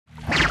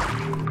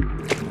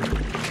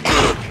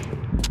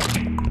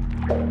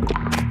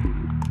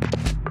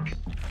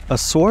A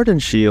sword and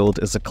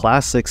shield is a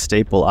classic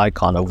staple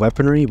icon of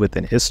weaponry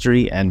within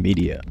history and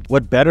media.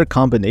 What better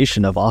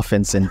combination of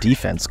offense and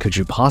defense could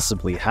you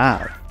possibly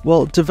have?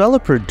 Well,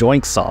 developer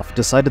Doinksoft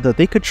decided that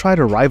they could try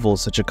to rival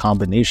such a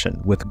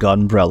combination with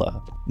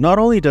Gunbrella. Not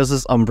only does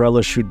this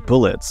umbrella shoot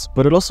bullets,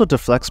 but it also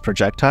deflects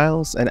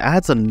projectiles and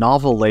adds a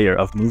novel layer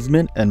of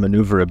movement and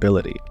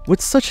maneuverability.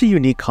 With such a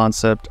unique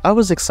concept, I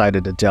was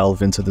excited to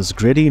delve into this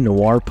gritty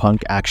noir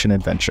punk action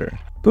adventure.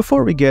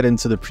 Before we get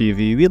into the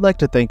preview, we'd like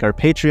to thank our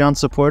Patreon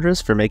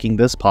supporters for making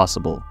this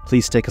possible.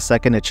 Please take a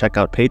second to check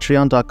out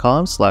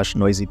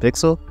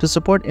patreon.com/noisypixel to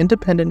support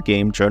independent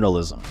game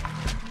journalism.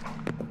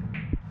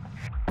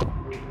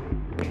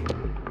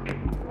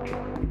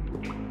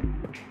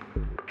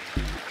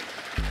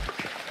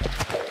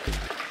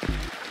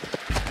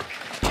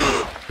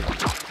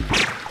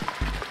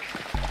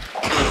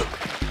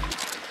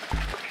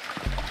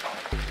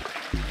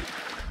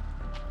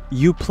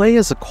 You play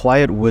as a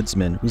quiet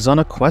woodsman who's on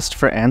a quest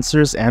for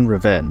answers and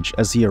revenge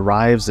as he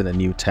arrives in a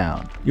new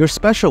town. Your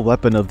special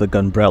weapon of the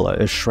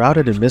Gunbrella is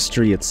shrouded in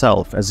mystery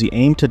itself as you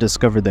aim to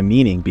discover the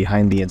meaning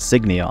behind the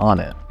insignia on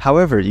it.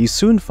 However, you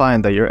soon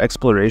find that your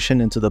exploration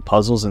into the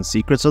puzzles and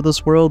secrets of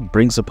this world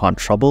brings upon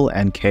trouble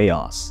and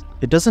chaos.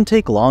 It doesn't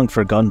take long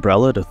for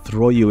Gunbrella to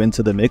throw you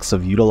into the mix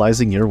of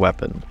utilizing your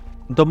weapon.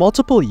 The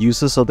multiple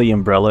uses of the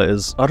umbrella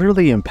is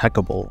utterly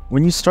impeccable.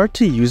 When you start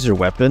to use your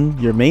weapon,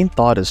 your main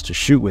thought is to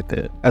shoot with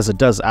it, as it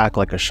does act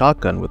like a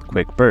shotgun with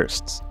quick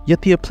bursts.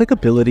 Yet the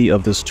applicability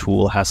of this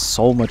tool has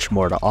so much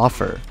more to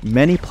offer.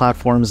 Many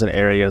platforms and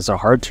areas are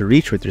hard to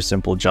reach with your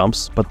simple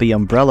jumps, but the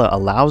umbrella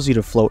allows you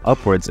to float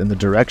upwards in the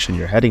direction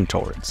you're heading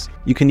towards.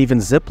 You can even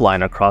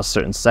zipline across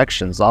certain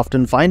sections,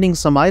 often finding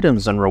some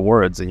items and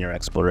rewards in your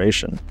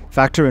exploration.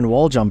 Factor in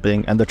wall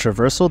jumping, and the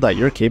traversal that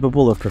you're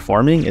capable of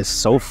performing is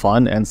so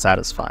fun and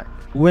satisfying.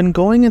 When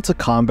going into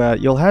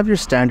combat, you'll have your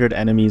standard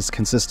enemies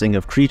consisting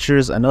of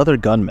creatures and other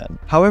gunmen.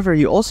 However,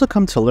 you also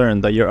come to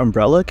learn that your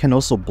umbrella can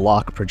also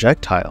block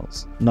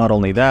projectiles. Not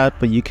only that,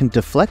 but you can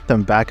deflect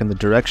them back in the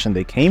direction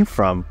they came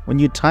from when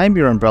you time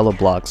your umbrella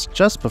blocks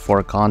just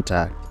before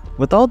contact.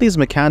 With all these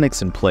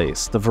mechanics in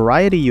place, the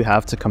variety you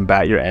have to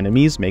combat your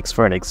enemies makes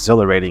for an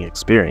exhilarating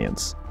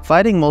experience.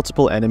 Fighting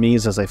multiple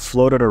enemies as I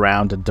floated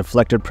around and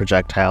deflected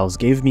projectiles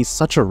gave me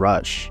such a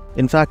rush.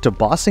 In fact, a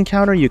boss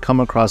encounter you come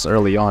across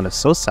early on is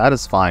so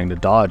satisfying to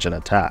dodge and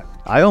attack.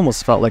 I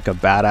almost felt like a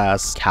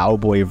badass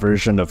cowboy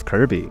version of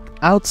Kirby.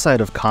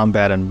 Outside of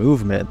combat and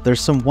movement,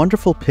 there's some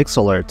wonderful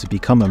pixel art to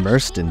become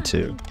immersed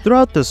into.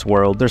 Throughout this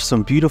world, there's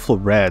some beautiful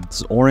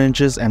reds,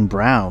 oranges, and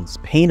browns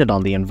painted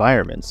on the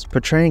environments,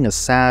 portraying a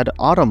sad,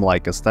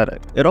 autumn-like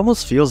aesthetic. It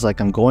almost feels like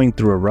I'm going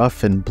through a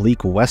rough and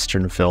bleak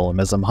western film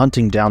as I'm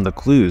hunting down the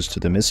clues to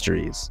the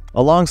mysteries.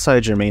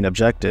 Alongside your main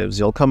objectives,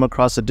 you'll come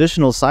across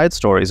additional side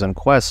stories and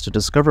quests to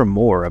discover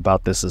more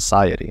about this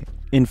society.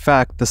 In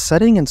fact, the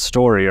setting and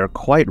story are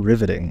quite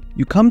riveting.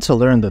 You come to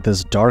learn that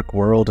this dark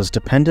world is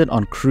dependent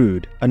on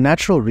crude, a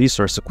natural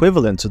resource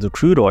equivalent to the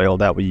crude oil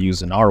that we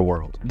use in our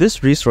world.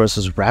 This resource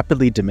is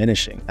rapidly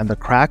diminishing, and the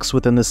cracks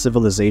within the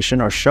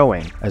civilization are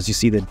showing as you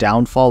see the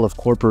downfall of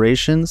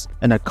corporations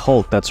and a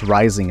cult that's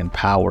rising in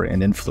power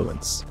and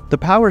influence. The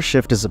power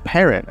shift is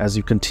apparent as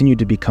you continue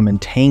to become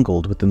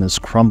entangled within this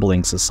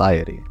crumbling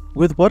society.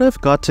 With what I've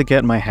got to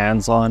get my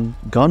hands on,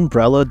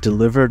 Gunbrella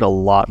delivered a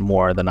lot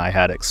more than I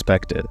had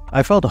expected.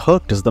 I felt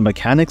hooked as the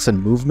mechanics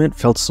and movement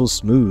felt so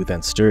smooth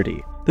and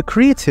sturdy. The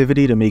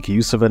creativity to make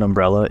use of an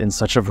umbrella in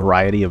such a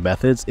variety of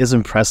methods is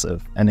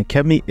impressive, and it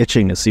kept me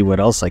itching to see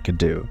what else I could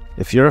do.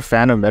 If you're a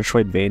fan of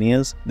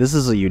Metroidvanias, this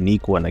is a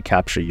unique one to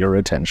capture your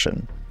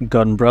attention.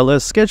 Gunbrella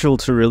is scheduled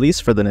to release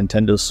for the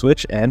Nintendo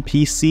Switch and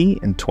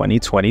PC in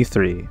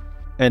 2023.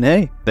 And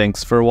hey,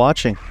 thanks for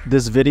watching.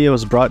 This video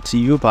is brought to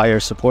you by our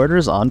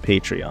supporters on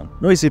Patreon.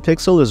 Noisy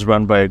Pixel is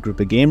run by a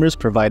group of gamers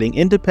providing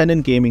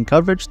independent gaming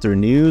coverage through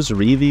news,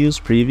 reviews,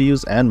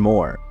 previews, and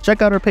more.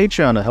 Check out our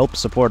Patreon to help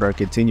support our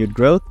continued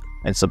growth,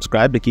 and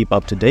subscribe to keep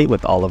up to date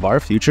with all of our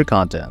future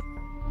content.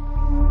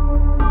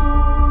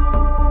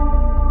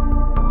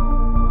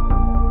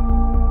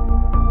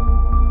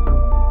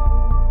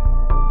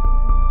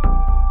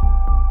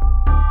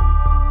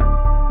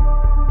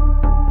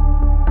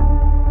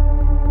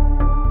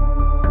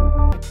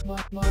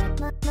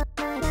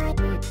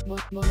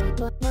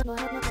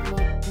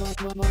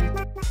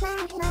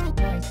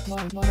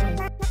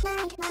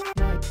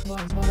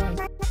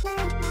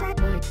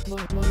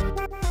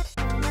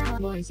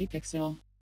 Noisy Pixel.